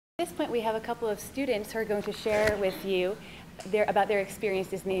At this point, we have a couple of students who are going to share with you about their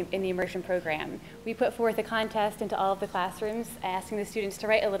experiences in the immersion program. We put forth a contest into all of the classrooms, asking the students to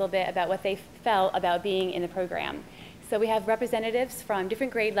write a little bit about what they felt about being in the program. So we have representatives from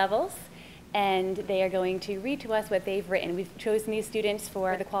different grade levels, and they are going to read to us what they've written. We've chosen these students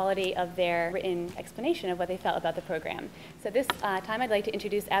for the quality of their written explanation of what they felt about the program. So this time I'd like to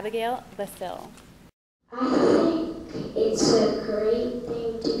introduce Abigail Basile. I think it's a great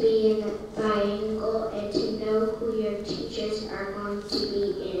thing to be in a bilingual and to know who your teachers are going to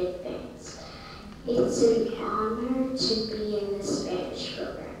be in advance. It's an honor to be in the Spanish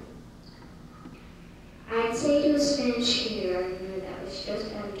program. I'd say to a Spanish kindergartner that was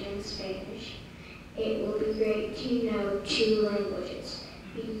just entering Spanish, it will be great to know 2 languages.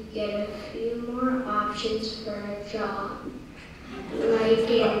 You get a few more options for a job, like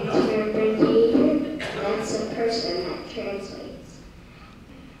an interpreter, that's a person that translates.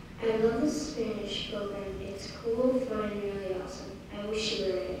 I love the Spanish program. It's cool, fun, and really awesome. I wish you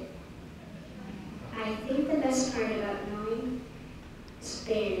were in it. I think the best part about knowing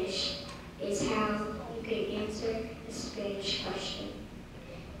Spanish is how you can answer a Spanish question.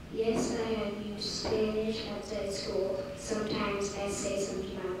 Yes, I have used Spanish outside school. Sometimes I say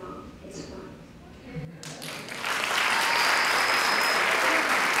something to my mom. It's fun.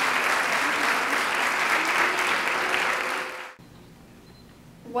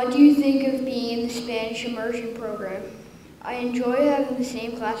 What do you think of being in the Spanish immersion program? I enjoy having the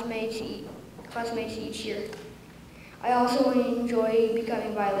same classmates each year. I also enjoy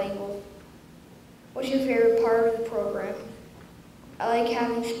becoming bilingual. What's your favorite part of the program? I like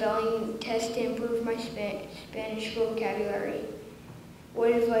having spelling tests to improve my Spanish vocabulary.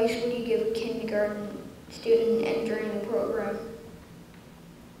 What advice would you give a kindergarten student entering the program?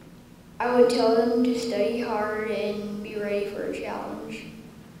 I would tell them to study hard and be ready for a challenge.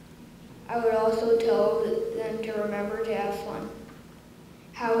 I would also tell them to remember to have fun.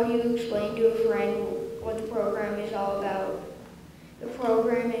 How would you explain to a friend what the program is all about? The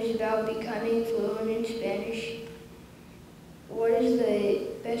program is about becoming fluent in Spanish. What is the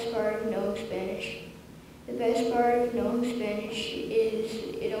best part of knowing Spanish? The best part of knowing Spanish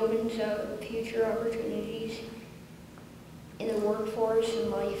is it opens up future opportunities in the workforce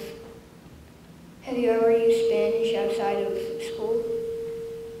and life. Have you ever used Spanish outside of school?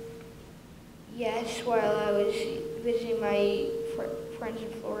 Yes, while I was visiting my friends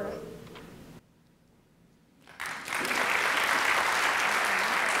in Florida.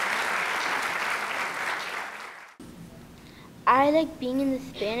 I like being in the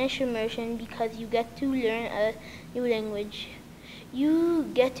Spanish immersion because you get to learn a new language. You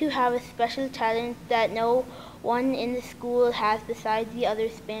get to have a special talent that no one in the school has besides the other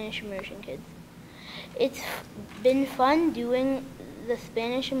Spanish immersion kids. It's been fun doing the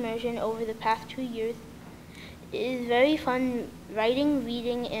Spanish immersion over the past 2 years. It is very fun writing,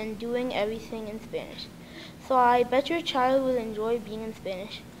 reading, and doing everything in Spanish. So I bet your child will enjoy being in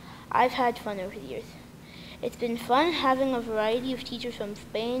Spanish. I've had fun over the years. It's been fun having a variety of teachers from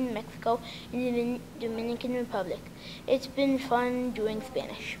Spain, Mexico, and the Dominican Republic. It's been fun doing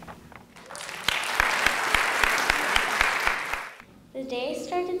Spanish. The day I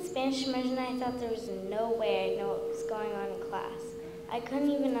started Spanish immersion, I thought there was no way I'd know what was going on in class. I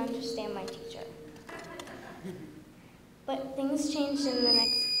couldn't even understand my teacher. But things changed in the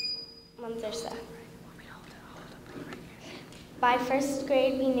next month or so. By first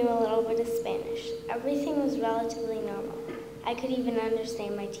grade, we knew a little bit of Spanish. Everything was relatively normal. I could even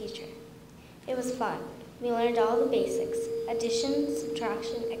understand my teacher. It was fun. We learned all the basics, addition,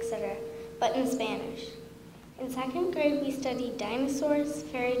 subtraction, etc., but in Spanish. In second grade, we studied dinosaurs,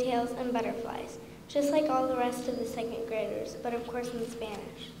 fairy tales, and butterflies, just like all the rest of the second graders, but of course in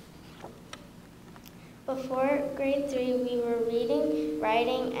Spanish. Before grade 3, we were reading,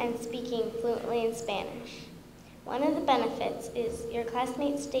 writing, and speaking fluently in Spanish. One of the benefits is your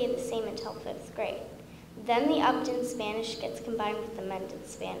classmates stay the same until 5th grade. Then the upped-in Spanish gets combined with the mended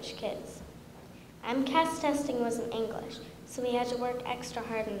Spanish kids. MCAS testing was in English, so we had to work extra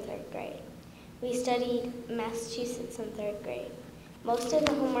hard in 3rd grade. We studied Massachusetts in 3rd grade. Most of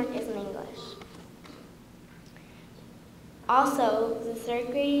the homework is in English. Also, the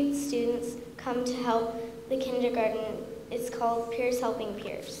 3rd grade students come to help the kindergarten. It's called Peers Helping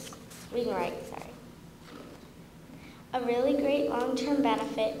Peers. Read and write, sorry. A really great long-term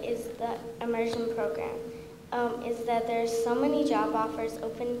benefit is the immersion program, is that there's so many job offers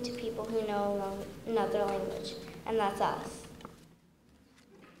open to people who know another language, and that's us.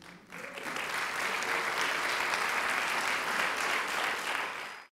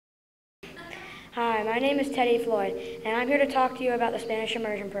 Hi, my name is Teddy Floyd, and I'm here to talk to you about the Spanish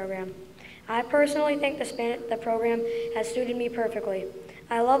Immersion Program. I personally think the program has suited me perfectly.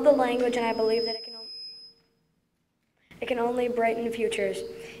 I love the language, and I believe that it can only brighten futures.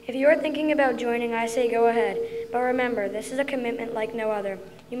 If you are thinking about joining, I say go ahead. But remember, this is a commitment like no other.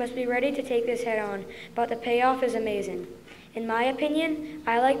 You must be ready to take this head on, but the payoff is amazing. In my opinion,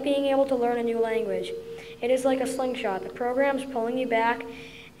 I like being able to learn a new language. It is like a slingshot. The program's pulling you back,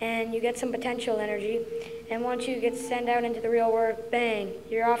 and you get some potential energy, and once you get sent out into the real world, bang,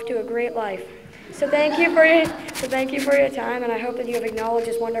 you're off to a great life. So thank you for your time, and I hope that you have acknowledged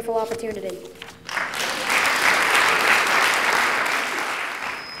this wonderful opportunity.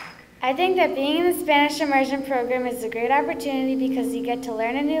 I think that being in the Spanish Immersion Program is a great opportunity because you get to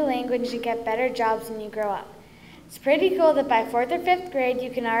learn a new language and get better jobs when you grow up. It's pretty cool that by 4th or 5th grade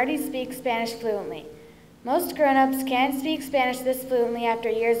you can already speak Spanish fluently. Most grown-ups can't speak Spanish this fluently after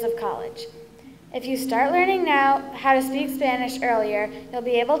years of college. If you start learning now how to speak Spanish earlier, you'll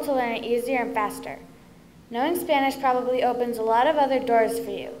be able to learn it easier and faster. Knowing Spanish probably opens a lot of other doors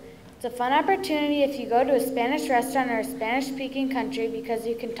for you. It's a fun opportunity if you go to a Spanish restaurant or a Spanish-speaking country because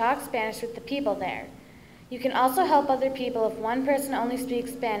you can talk Spanish with the people there. You can also help other people if one person only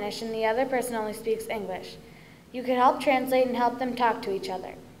speaks Spanish and the other person only speaks English. You can help translate and help them talk to each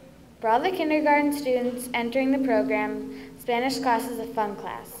other. For all the kindergarten students entering the program, Spanish class is a fun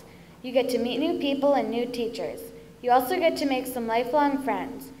class. You get to meet new people and new teachers. You also get to make some lifelong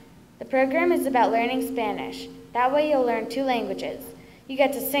friends. The program is about learning Spanish. That way you'll learn 2 languages. You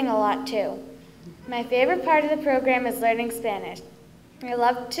get to sing a lot too. My favorite part of the program is learning Spanish. I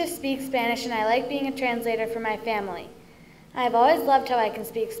love to speak Spanish and I like being a translator for my family. I have always loved how I can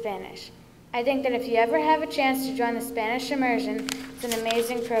speak Spanish. I think that if you ever have a chance to join the Spanish Immersion, it's an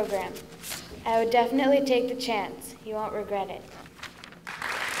amazing program. I would definitely take the chance. You won't regret it.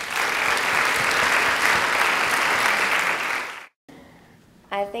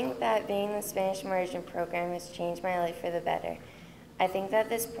 I think that being in the Spanish Immersion Program has changed my life for the better. I think that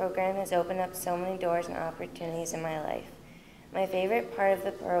this program has opened up so many doors and opportunities in my life. My favorite part of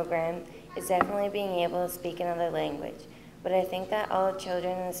the program is definitely being able to speak another language. But I think that all the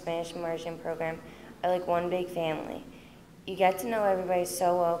children in the Spanish Immersion Program are like one big family. You get to know everybody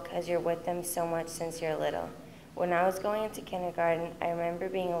so well because you're with them so much since you're little. When I was going into kindergarten, I remember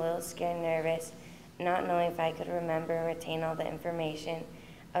being a little scared and nervous, not knowing if I could remember and retain all the information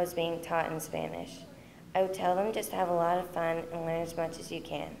I was being taught in Spanish. I would tell them just to have a lot of fun and learn as much as you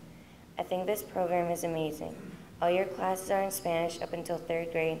can. I think this program is amazing. All your classes are in Spanish up until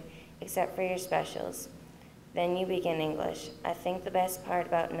 3rd grade, except for your specials. Then you begin English. I think the best part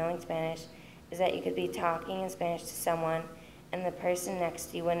about knowing Spanish is that you could be talking in Spanish to someone and the person next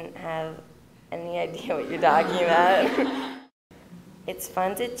to you wouldn't have any idea what you're talking about. It's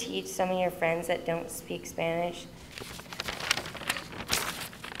fun to teach some of your friends that don't speak Spanish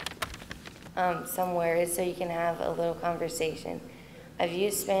some words so you can have a little conversation. I've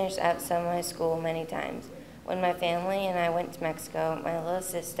used Spanish outside my school many times. When my family and I went to Mexico, my little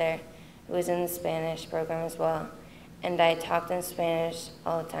sister, who was in the Spanish program as well, and I talked in Spanish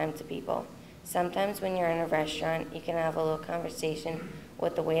all the time to people. Sometimes when you're in a restaurant, you can have a little conversation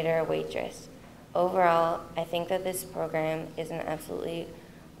with the waiter or waitress. Overall, I think that this program is absolutely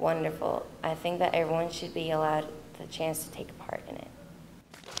wonderful. I think that everyone should be allowed the chance to take part in it.